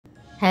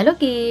Hello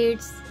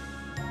kids,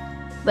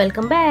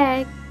 welcome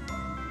back.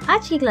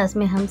 आज की class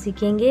में हम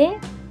सीखेंगे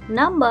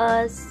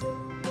नंबर्स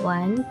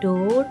 1 to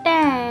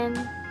 10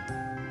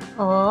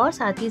 और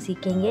साथ ही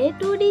सीखेंगे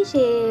 2D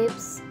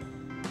शेप्स।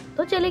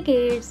 तो चलिए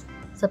किड्स,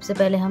 सबसे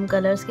पहले हम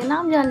कलर्स के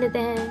नाम जान लेते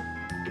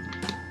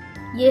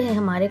हैं। ये है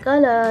हमारे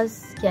कलर्स।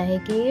 क्या है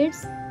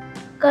किड्स?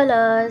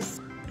 कलर्स।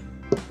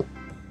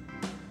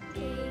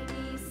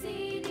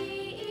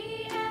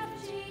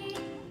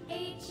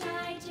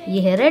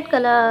 ये है रेड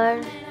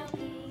कलर,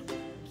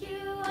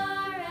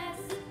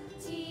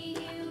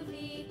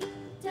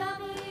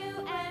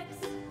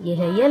 ये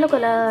है येलो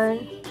कलर,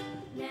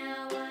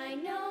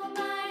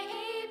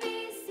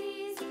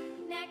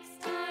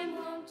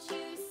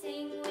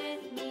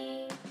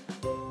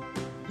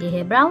 ये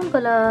है brown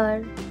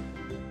colour,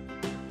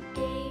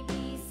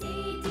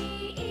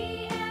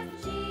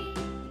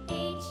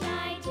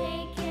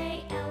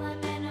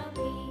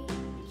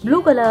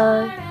 blue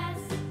colour,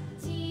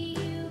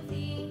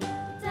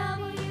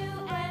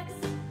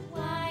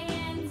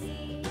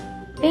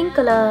 pink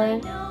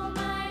colour,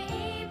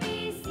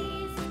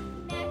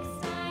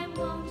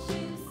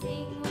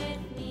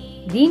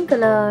 green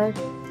colour.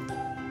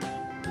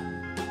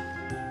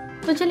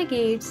 तो चलिए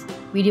किड्स,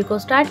 वीडियो को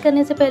स्टार्ट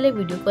करने से पहले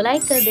वीडियो को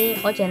लाइक कर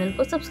दें और चैनल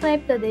को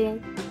सब्सक्राइब कर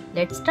दें।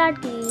 Let's start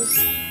kids.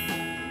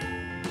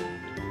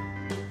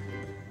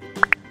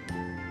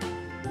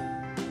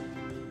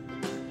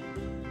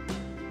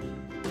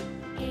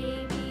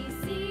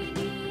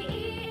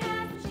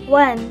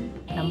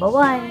 Number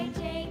 1,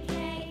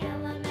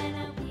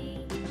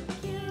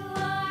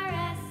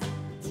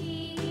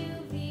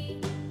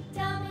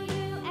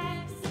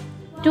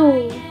 2,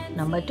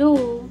 number 2,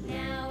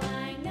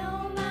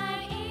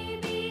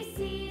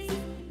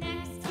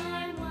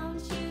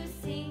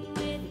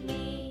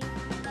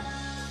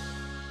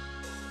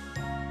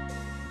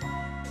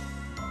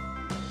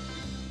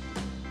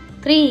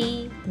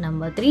 3,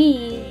 number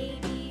 3,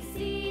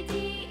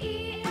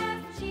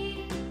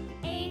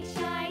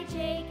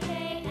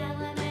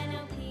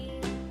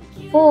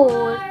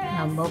 4,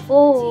 number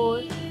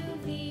 4,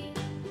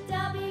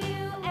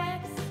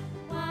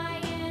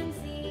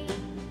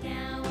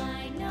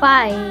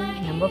 5,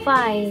 number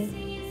 5,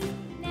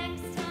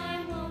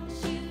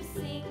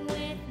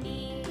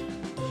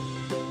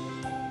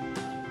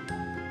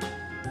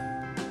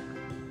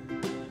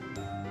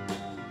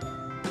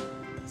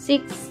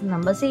 6,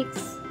 number 6,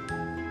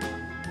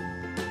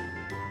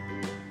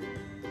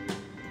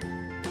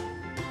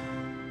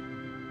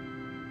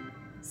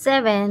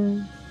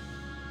 7,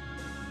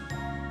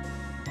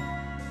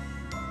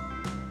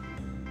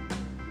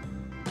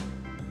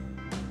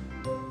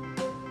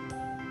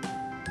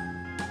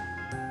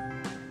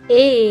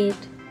 8,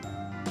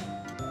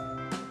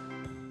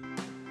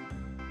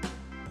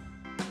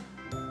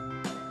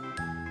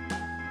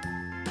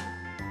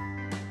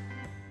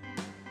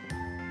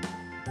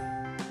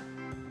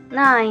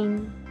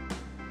 9,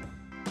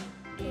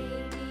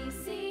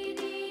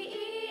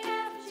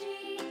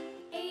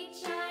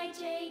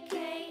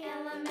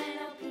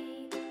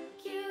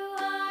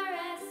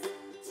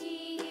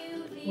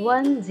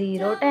 1,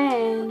 0,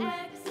 10।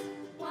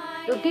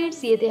 तो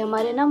किड्स, ये थे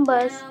हमारे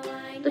नंबर्स।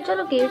 तो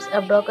चलो किड्स,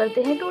 अब ड्रॉ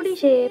करते हैं 2D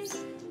shapes.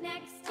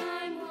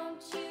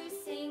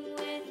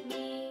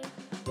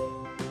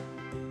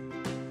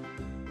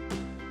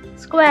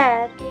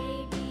 Square,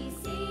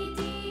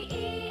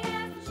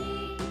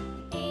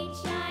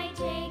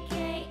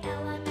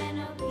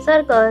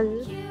 circle,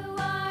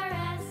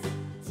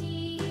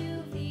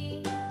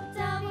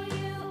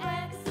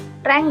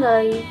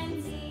 triangle,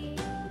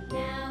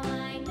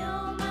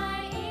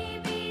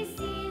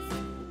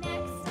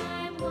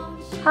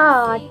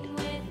 heart,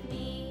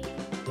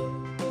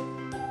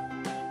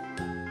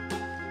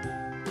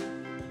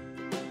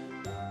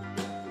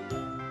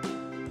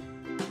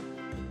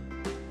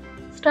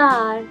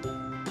 star,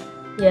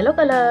 yellow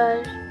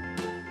colour,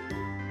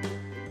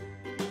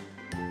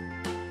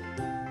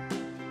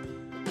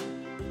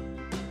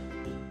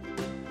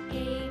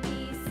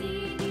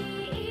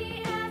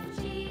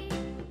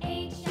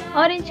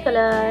 orange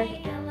colour,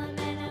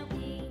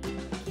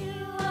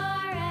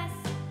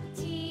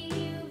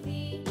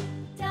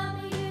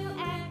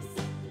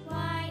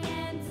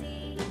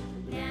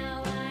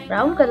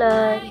 brown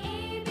colour,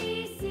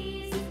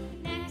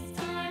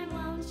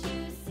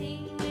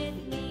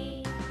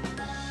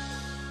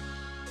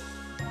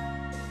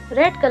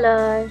 red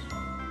colour,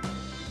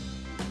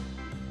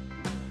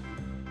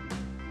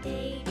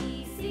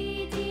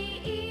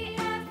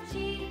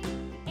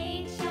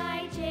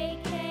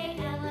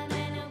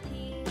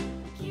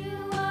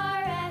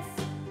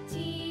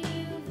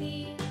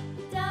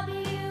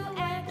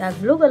 dark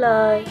blue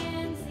colour,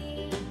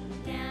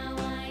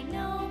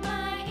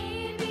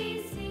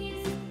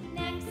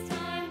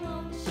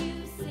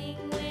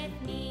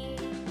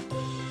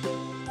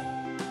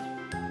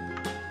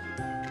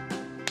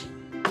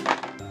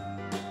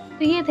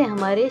 तो ये थे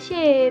हमारे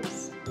शेप्स।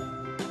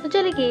 तो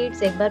चलिए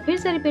किड्स, एक बार फिर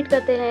से रिपीट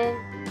करते हैं।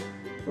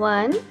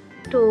 1,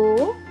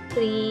 2,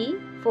 3,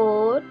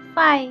 4,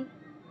 5,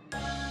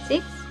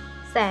 6,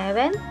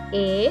 7,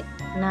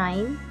 8,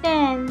 9,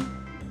 10.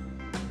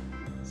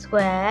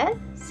 Square,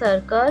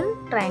 circle,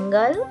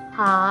 triangle,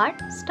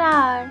 heart,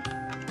 star.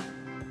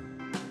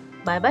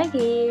 Bye by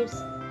Keats.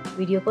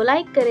 Video को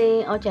लाइक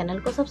करें और चैनल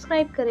को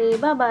सब्सक्राइब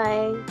करें। Bye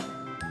bye.